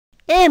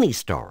any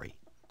story.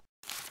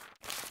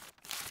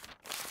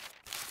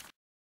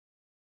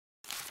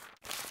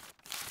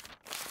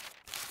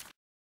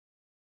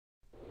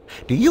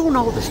 Do you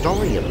know the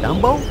story of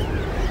Dumbo?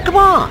 Come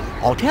on,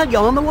 I'll tell you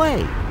on the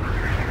way.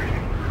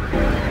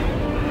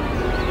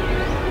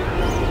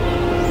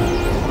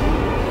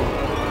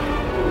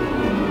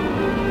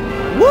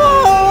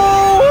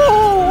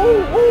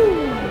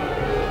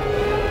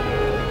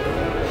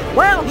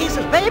 Well, he's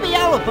this baby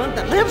elephant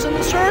that lives in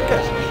the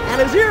circus,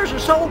 and his ears are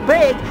so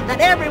big that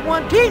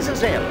everyone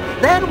teases him.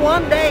 Then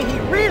one day he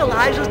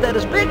realizes that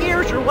his big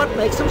ears are what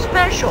makes him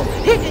special.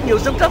 He can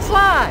use them to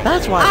fly.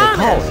 That's why they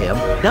call him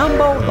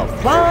Dumbo the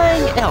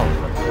Flying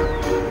Elephant.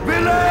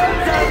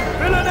 Villains and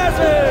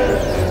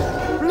villainesses,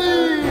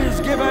 please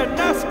give a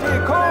nasty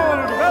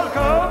cold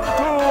welcome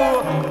to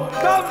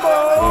Dumbo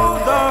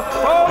the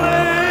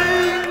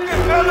Flying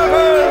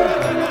Elephant.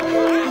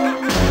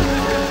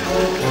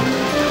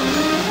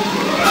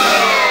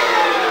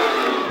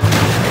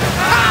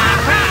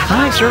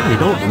 I certainly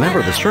don't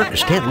remember the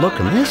circus tent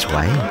looking this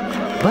way,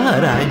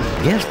 but I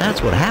guess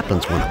that's what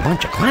happens when a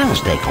bunch of clowns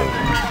take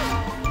over.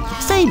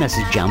 Say,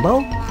 Mrs.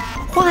 Jumbo,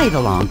 why the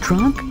long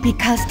trunk?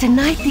 Because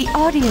tonight the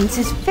audience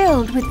is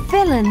filled with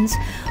villains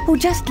who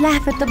just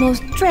laugh at the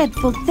most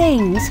dreadful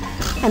things.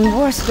 And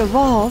worst of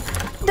all,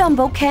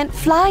 Dumbo can't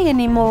fly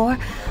anymore,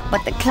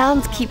 but the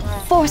clowns keep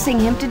forcing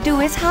him to do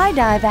his high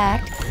dive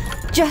act,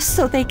 just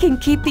so they can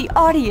keep the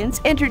audience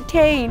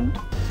entertained.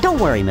 Don't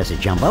worry,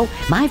 Mrs. Jumbo.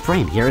 My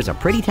friend here is a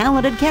pretty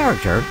talented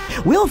character.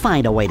 We'll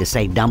find a way to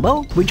save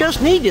Dumbo. We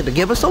just need you to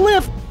give us a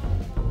lift.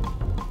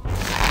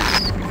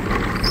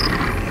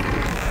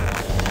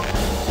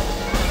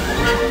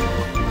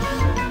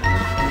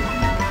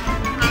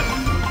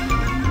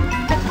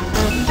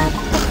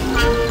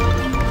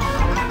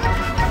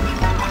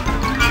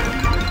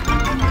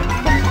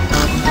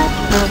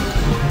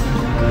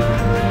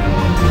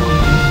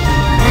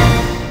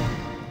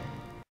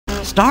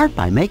 Start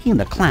by making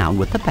the clown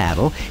with the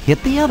paddle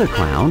hit the other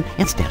clown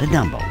instead of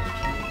Dumbo.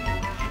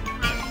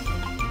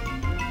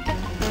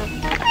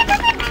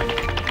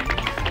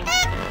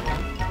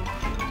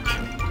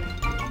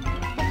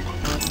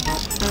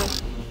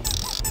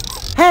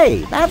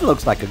 Hey, that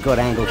looks like a good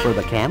angle for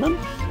the cannon.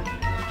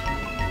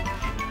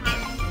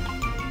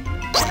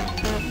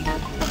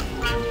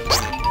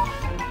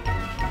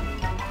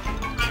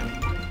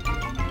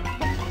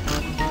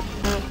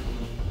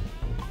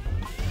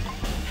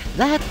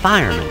 That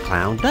fireman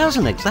clown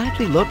doesn't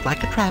exactly look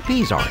like a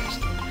trapeze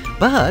artist,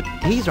 but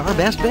he's our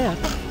best bet.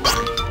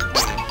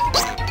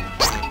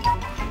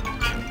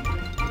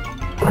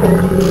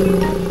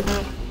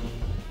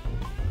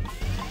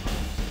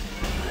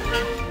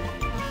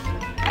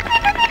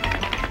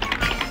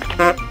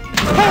 Hey,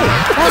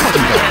 that wasn't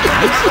very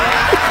nice.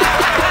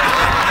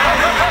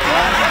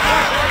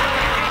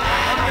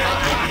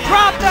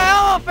 Drop the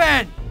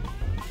elephant!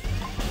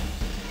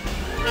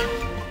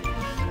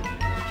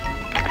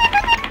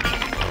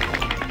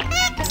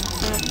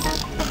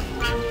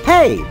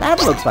 Hey,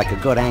 that looks like a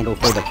good angle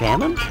for the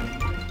cannon.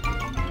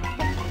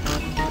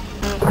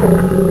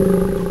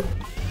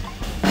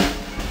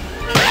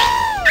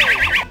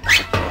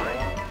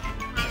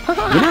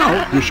 You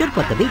know, you should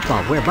put the beach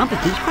ball where Bumpy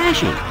keeps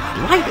crashing,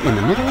 right in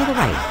the middle of the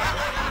rails.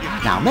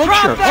 Now make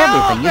sure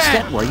everything is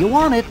set where you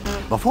want it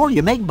before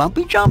you make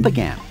Bumpy jump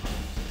again.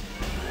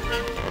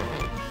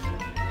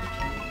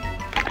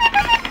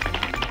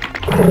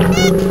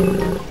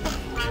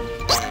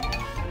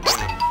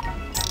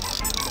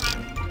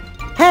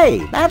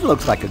 Hey, that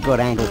looks like a good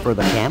angle for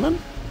the cannon.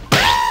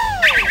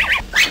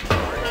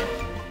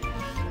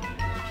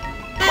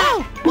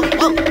 Whoa! Whoa!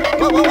 Whoa!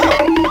 Whoa!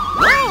 Whoa!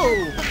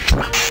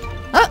 Whoa!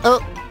 Uh-oh!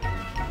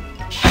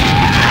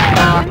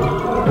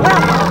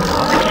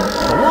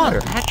 The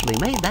water actually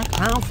made that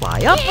clown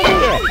fly up in the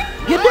air.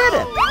 You did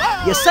it!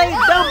 You saved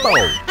Dumbo!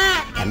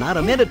 And not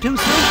a minute too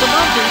soon for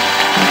Bumpy.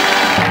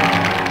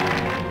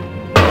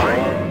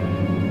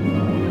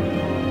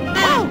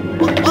 Whoa!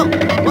 Whoa!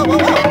 Whoa! Whoa!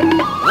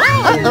 Whoa!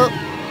 Uh-oh!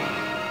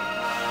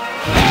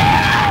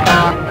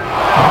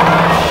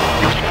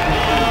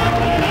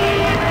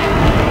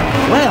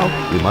 Well,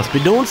 we must be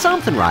doing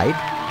something right.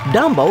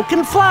 Dumbo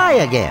can fly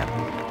again.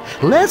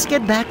 Let's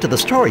get back to the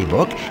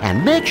storybook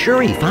and make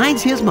sure he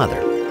finds his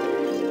mother.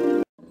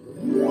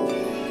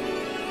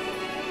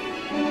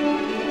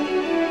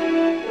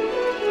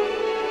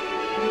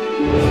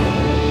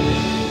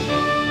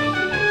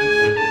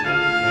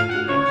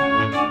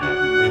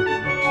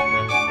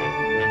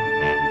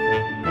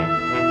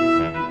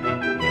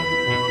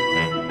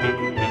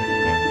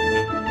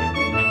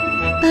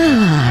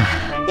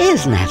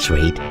 Isn't that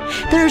sweet?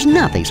 There's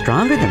nothing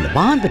stronger than the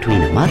bond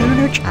between a mother and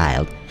her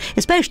child,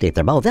 especially if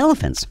they're both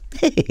elephants.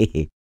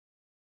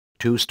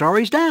 2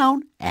 stories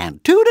down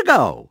and 2 to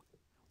go.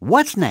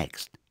 What's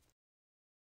next?